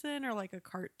person or like a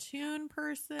cartoon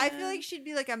person? I feel like she'd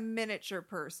be like a miniature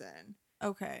person.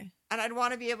 Okay. And I'd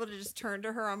want to be able to just turn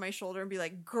to her on my shoulder and be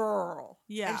like, girl.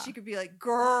 Yeah. And she could be like,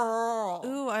 girl.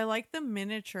 Ooh, I like the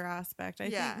miniature aspect. I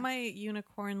think my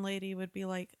unicorn lady would be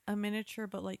like a miniature,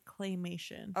 but like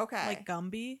claymation. Okay. Like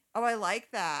Gumby. Oh, I like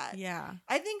that. Yeah.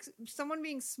 I think someone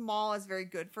being small is very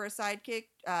good for a sidekick.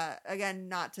 Again,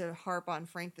 not to harp on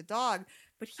Frank the dog,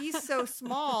 but he's so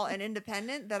small and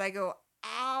independent that I go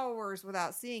hours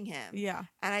without seeing him. Yeah.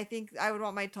 And I think I would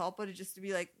want my Tulpa to just to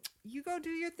be like, you go do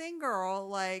your thing, girl.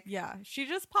 Like, yeah, she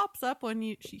just pops up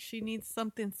when she needs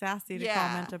something sassy to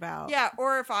comment about. Yeah,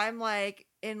 or if I'm like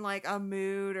in like a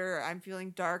mood or I'm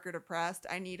feeling dark or depressed,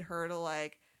 I need her to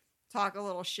like talk a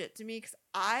little shit to me because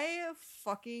I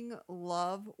fucking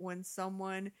love when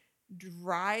someone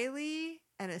dryly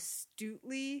and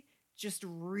astutely just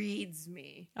reads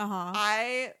me.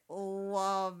 I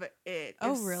love it.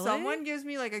 Oh, if really? Someone gives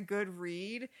me like a good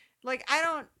read. Like, I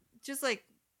don't just like,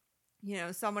 you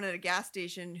know, someone at a gas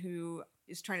station who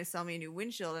is trying to sell me a new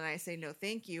windshield and I say no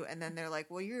thank you, and then they're like,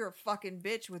 well, you're a fucking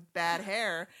bitch with bad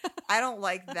hair. I don't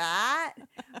like that.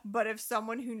 But if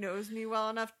someone who knows me well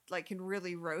enough like can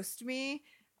really roast me,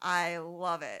 I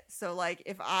love it. So like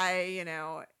if I, you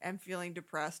know, am feeling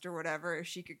depressed or whatever, if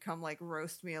she could come like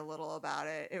roast me a little about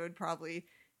it, it would probably,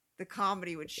 the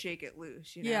comedy would shake it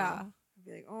loose, you know? Yeah. I'd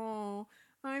be like, oh,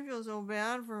 I feel so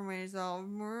bad for myself.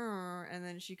 And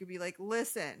then she could be like,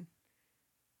 listen,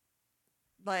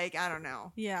 like, I don't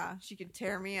know. Yeah. She could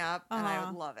tear me up and I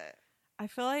would love it. I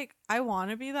feel like I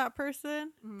want to be that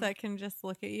person that can just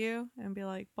look at you and be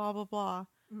like, blah, blah, blah.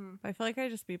 But I feel like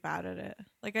I'd just be bad at it.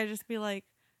 Like, I just be like,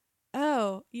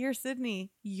 oh, you're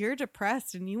Sydney. You're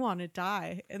depressed and you want to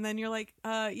die. And then you're like,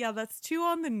 yeah, that's too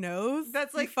on the nose.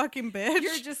 That's like, fucking bitch.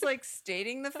 You're just like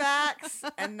stating the facts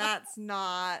and that's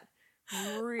not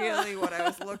really what I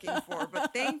was looking for.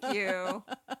 But thank you.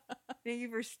 Thank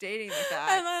you for stating the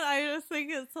facts. And then I just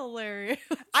think it's hilarious.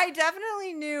 I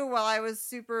definitely knew while I was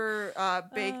super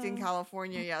baked in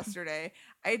California yesterday,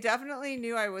 I definitely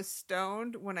knew I was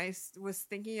stoned when I was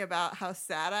thinking about how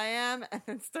sad I am and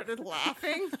then started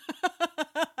laughing.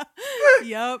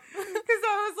 Yep. Because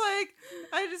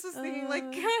I just was thinking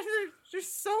like, God, there's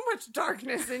so much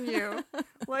darkness in you.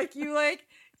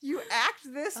 You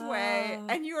act this way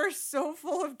and you are so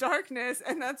full of darkness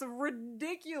and that's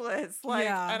ridiculous. Like,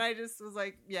 and I just was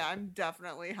like, yeah, I'm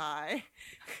definitely high.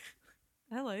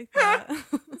 I like that.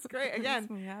 It's great. Again,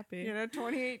 makes me happy. You know,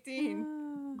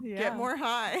 2018. Get more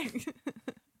high.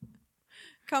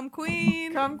 Come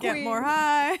queen. Come queen. Get more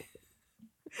high.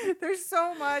 There's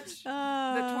so much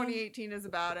that 2018 is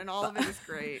about, and all of it is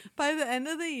great. By the end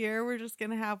of the year, we're just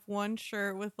going to have one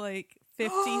shirt with like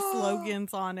 50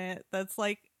 slogans on it. That's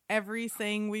like every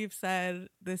saying we've said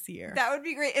this year. That would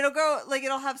be great.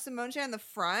 It'll have Simone Chan on the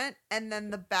front, and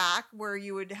then the back where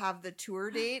you would have the tour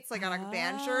dates, like on a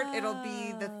band shirt, it'll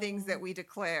be the things that we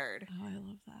declared. Oh, I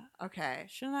love that. Okay.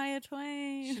 Shania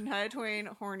Twain,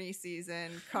 horny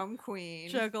season, come queen.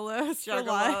 Juggalos. For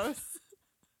life.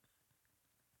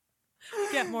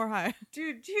 Get more high.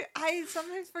 Dude, I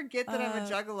sometimes forget that I'm a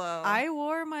juggalo. I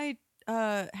wore my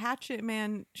Hatchet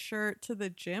Man shirt to the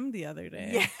gym the other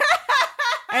day. Yeah.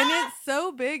 And it's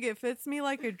so big, it fits me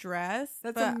like a dress.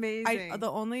 That's amazing. The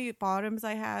only bottoms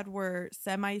I had were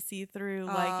semi see-through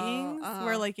leggings,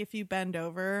 where like if you bend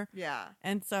over. Yeah.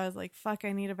 And so I was like, fuck,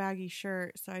 I need a baggy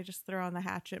shirt. So I just threw on the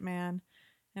Hatchet Man.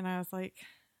 And I was like,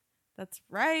 that's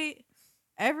right.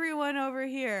 Everyone over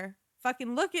here,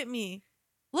 fucking look at me.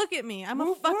 Look at me. I'm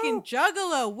a fucking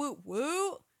juggalo. Woo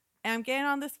woo. And I'm getting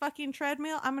on this fucking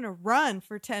treadmill. I'm going to run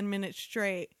for 10 minutes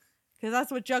straight. Because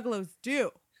that's what juggalos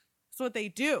do. That's what they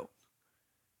do.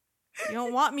 You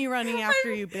don't want me running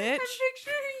after you, bitch. I'm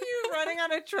picturing you running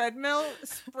on a treadmill,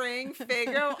 spraying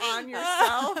Faygo on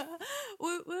yourself.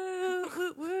 Woo, woo,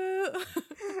 woo, woo.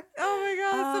 Oh my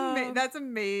god, that's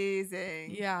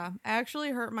amazing. Yeah, I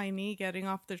actually hurt my knee getting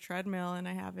off the treadmill, and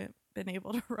I haven't been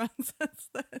able to run since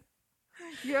then.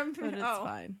 You haven't But it's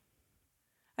fine.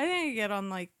 I think I can get on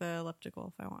like the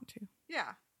elliptical if I want to.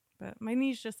 Yeah. But my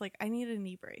knee's just like, I need a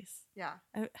knee brace. Yeah.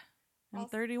 I'm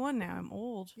 31 now. I'm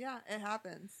old. Yeah, it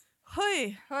happens.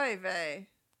 Hoy. Hoy vey.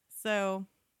 So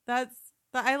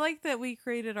I like that we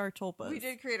created our tulpas. We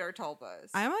did create our tulpas.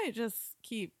 I might just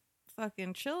keep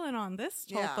fucking chilling on this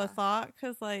tulpa Yeah. thought,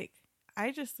 because like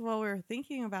while we were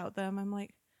thinking about them, I'm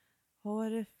like,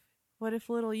 well, what if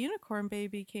little unicorn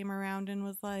baby came around and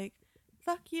was like,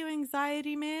 fuck you,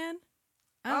 anxiety man,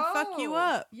 I'll fuck you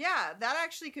up. Yeah, that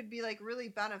actually could be like really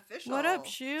beneficial. What up,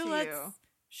 Shoo? To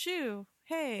Shoo,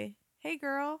 hey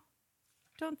girl,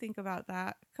 don't think about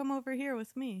that, come over here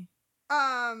with me.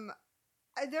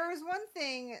 There was one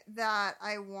thing that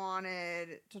I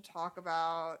wanted to talk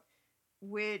about,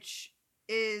 which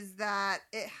is that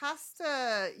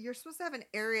you're supposed to have an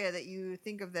area that you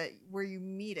think of that where you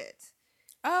meet it.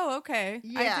 Oh, okay.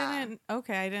 Yeah.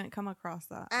 I didn't come across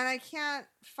that. And I can't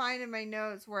find in my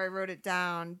notes where I wrote it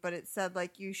down, but it said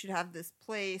like you should have this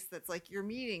place that's like your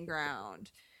meeting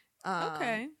ground.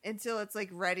 Okay. Until it's like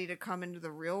ready to come into the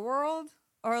real world.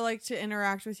 Or like to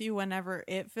interact with you whenever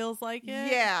it feels like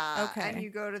it. Yeah. Okay. And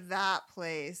you go to that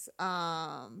place.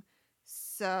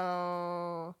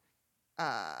 So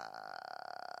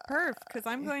Perf, because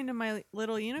I'm going to my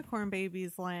little unicorn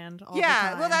baby's land all the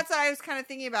yeah, time. well, that's what I was kind of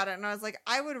thinking about it, and I was like,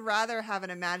 I would rather have an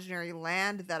imaginary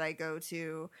land that I go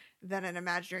to than an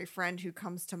imaginary friend who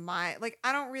comes to my like.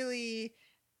 I don't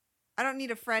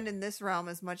need a friend in this realm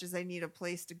as much as I need a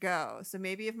place to go. So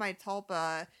maybe if my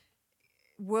tulpa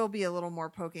will be a little more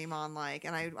Pokemon like,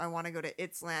 and I want to go to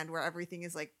its land where everything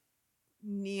is like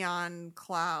neon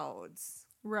clouds.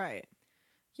 Right.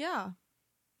 Yeah.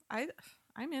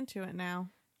 I'm into it now.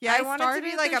 Yeah, I want it to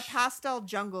be like a the pastel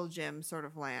jungle gym sort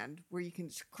of land where you can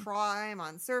just climb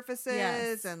on surfaces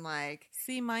Yes. and like.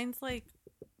 See, mine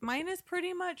is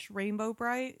pretty much Rainbow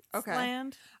Bright Okay.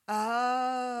 land.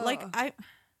 Oh, Like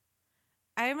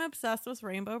I'm obsessed with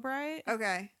Rainbow Bright,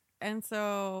 okay, and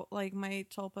so like my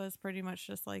tulpa is pretty much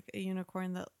just like a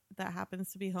unicorn that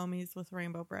happens to be homies with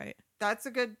Rainbow Bright, that's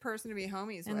a good person to be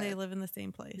homies and with. they live in the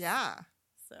same place. Yeah,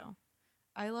 So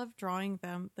I love drawing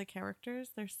them. The characters,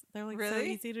 they're like so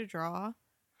Really? easy to draw.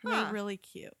 Huh. They're really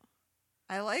cute.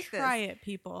 I like Try this. it,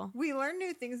 people. We learn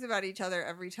new things about each other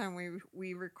every time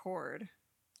we record.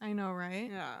 I know, right?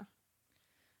 Yeah.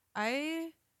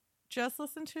 I just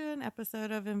listened to an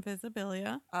episode of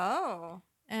Invisibilia, Oh.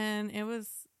 and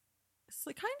it's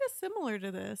kind of similar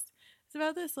to this. It's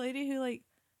about this lady who like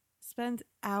spends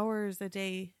hours a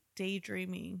day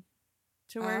daydreaming,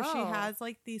 to where she Oh. has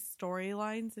like these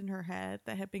storylines in her head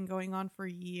that have been going on for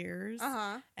years,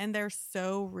 and they're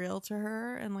so real to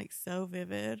her and like so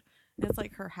vivid. And it's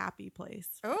like her happy place.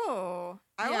 Oh,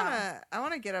 Yeah. I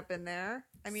wanna get up in there.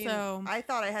 I mean, So- I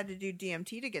thought I had to do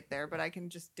DMT to get there, but I can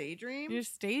just daydream. You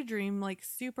just daydream like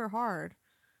super hard.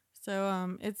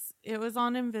 So it was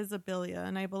on Invisibilia,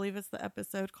 and I believe it's the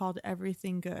episode called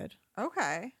Everything Good.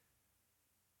 Okay.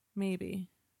 Maybe.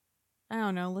 I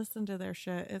don't know. Listen to their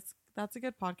shit. That's a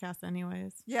good podcast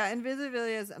anyways. Yeah,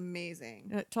 Invisibilia is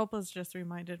amazing. Tulpa's just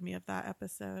reminded me of that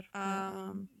episode.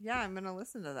 But, Yeah, I'm gonna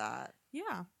listen to that.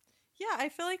 yeah. Yeah, I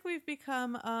feel like we've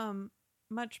become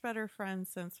much better friends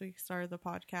since we started the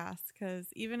podcast, because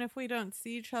even if we don't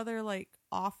see each other like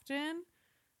often,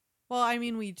 well, I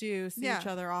mean, we do see Yeah. each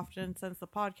other often since the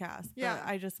podcast, but Yeah.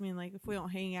 I just mean like if we don't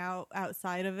hang out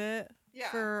outside of it Yeah.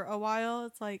 for a while,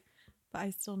 it's like, but I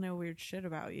still know weird shit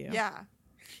about you. Yeah.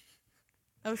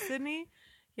 Oh, Sydney?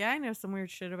 Yeah, I know some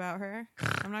weird shit about her.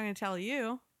 I'm not going to tell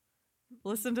you.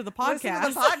 Listen to the podcast.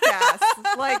 Listen to the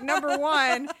podcast. Like, number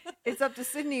one, it's up to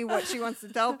Sydney what she wants to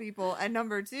tell people, and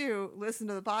number two, listen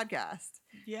to the podcast.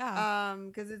 Yeah.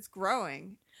 Because it's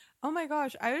growing. Oh my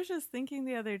gosh, I was just thinking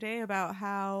the other day about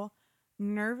how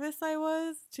nervous I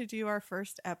was to do our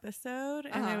first episode,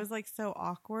 and it was like so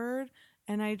awkward,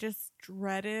 and I just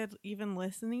dreaded even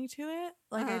listening to it.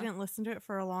 Like I didn't listen to it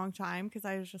for a long time because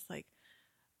I was just like,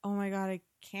 oh my god, I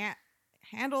can't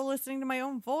handle listening to my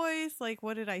own voice. Like,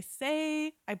 what did I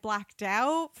say? I blacked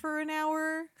out for an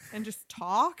hour and just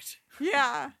talked.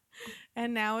 Yeah.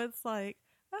 And now it's like,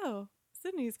 oh,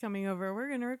 Sydney's coming over. We're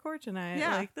going to record tonight.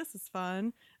 Yeah. Like, this is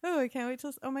fun. Oh, I can't wait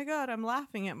till... Oh my god, I'm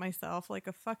laughing at myself like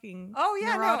a fucking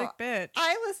Yeah, neurotic bitch.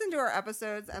 I listen to our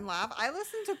episodes and laugh. I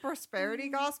listened to Prosperity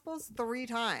Gospels 3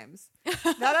 times.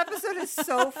 That episode is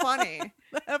so funny.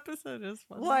 The episode is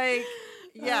funny. Like,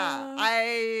 yeah,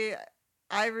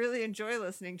 I really enjoy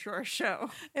listening to our show.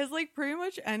 It's like pretty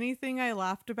much anything I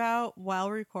laughed about while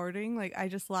recording, like I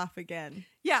just laugh again.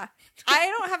 Yeah. I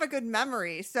don't have a good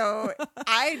memory, so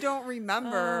I don't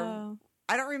remember. Oh.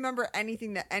 I don't remember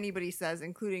anything that anybody says,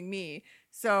 including me.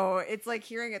 So it's like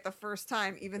hearing it the first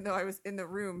time, even though I was in the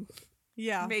room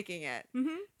Yeah. making it.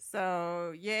 Mm-hmm.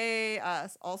 So yay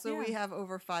us. Also, we Yeah. have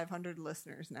over 500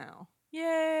 listeners now,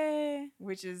 Yay.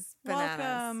 which is bananas.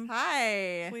 Welcome.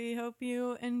 Hi. We hope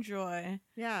you enjoy.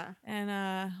 Yeah.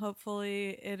 And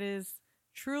hopefully it is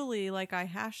truly like I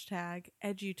hashtag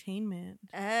edutainment.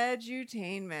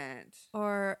 Edutainment.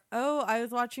 Or, I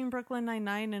was watching Brooklyn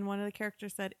Nine-Nine and one of the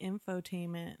characters said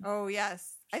infotainment. Oh,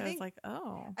 yes. So I was think like,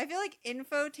 oh. I feel like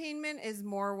infotainment is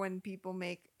more when people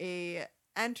make a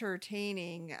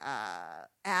entertaining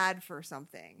ad for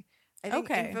something. I think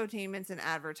Okay. infotainment's an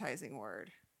advertising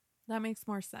word. That makes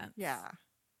more sense. Yeah.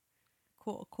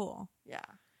 Cool. Yeah.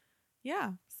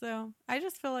 Yeah. So I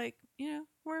just feel like,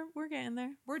 we're getting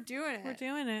there. We're doing it. We're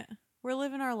doing it. We're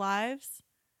living our lives.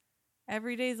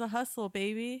 Every day's a hustle,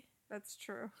 baby. That's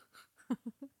true.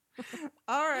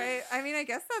 All right. I mean, I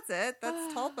guess that's it.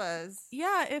 That's tulpas.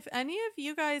 Yeah, if any of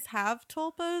you guys have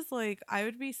tulpas, like I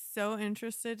would be so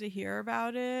interested to hear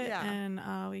about it. Yeah.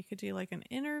 And we could do like an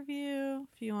interview.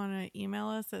 If you want to email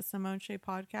us at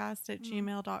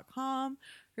simonshepodcast@gmail.com.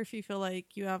 Or if you feel like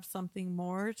you have something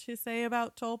more to say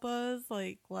about tulpas,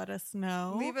 like let us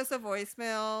know. Leave us a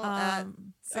voicemail at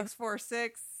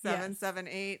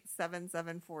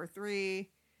 646-778-7743.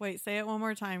 Wait, say it one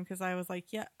more time because I was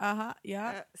like, yeah.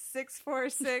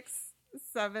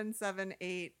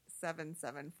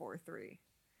 646-778-7743.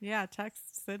 Yeah,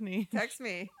 text Sydney. Text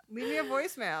me. Leave me a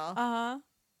voicemail. Oh,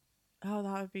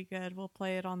 that would be good. We'll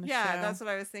play it on the show. Yeah, that's what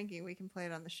I was thinking. We can play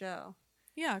it on the show.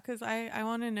 Yeah, because I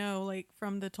want to know, like,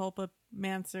 from the Tulpa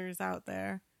Mancers out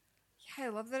there. Yeah, I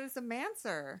love that it's a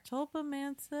Mancer. Tulpa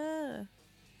Mancer.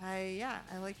 I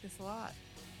like this a lot.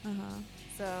 Uh-huh.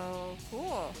 So,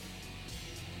 cool.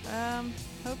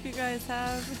 Hope you guys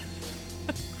have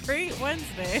a great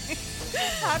Wednesday.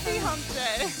 Happy hump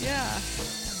day. Yeah.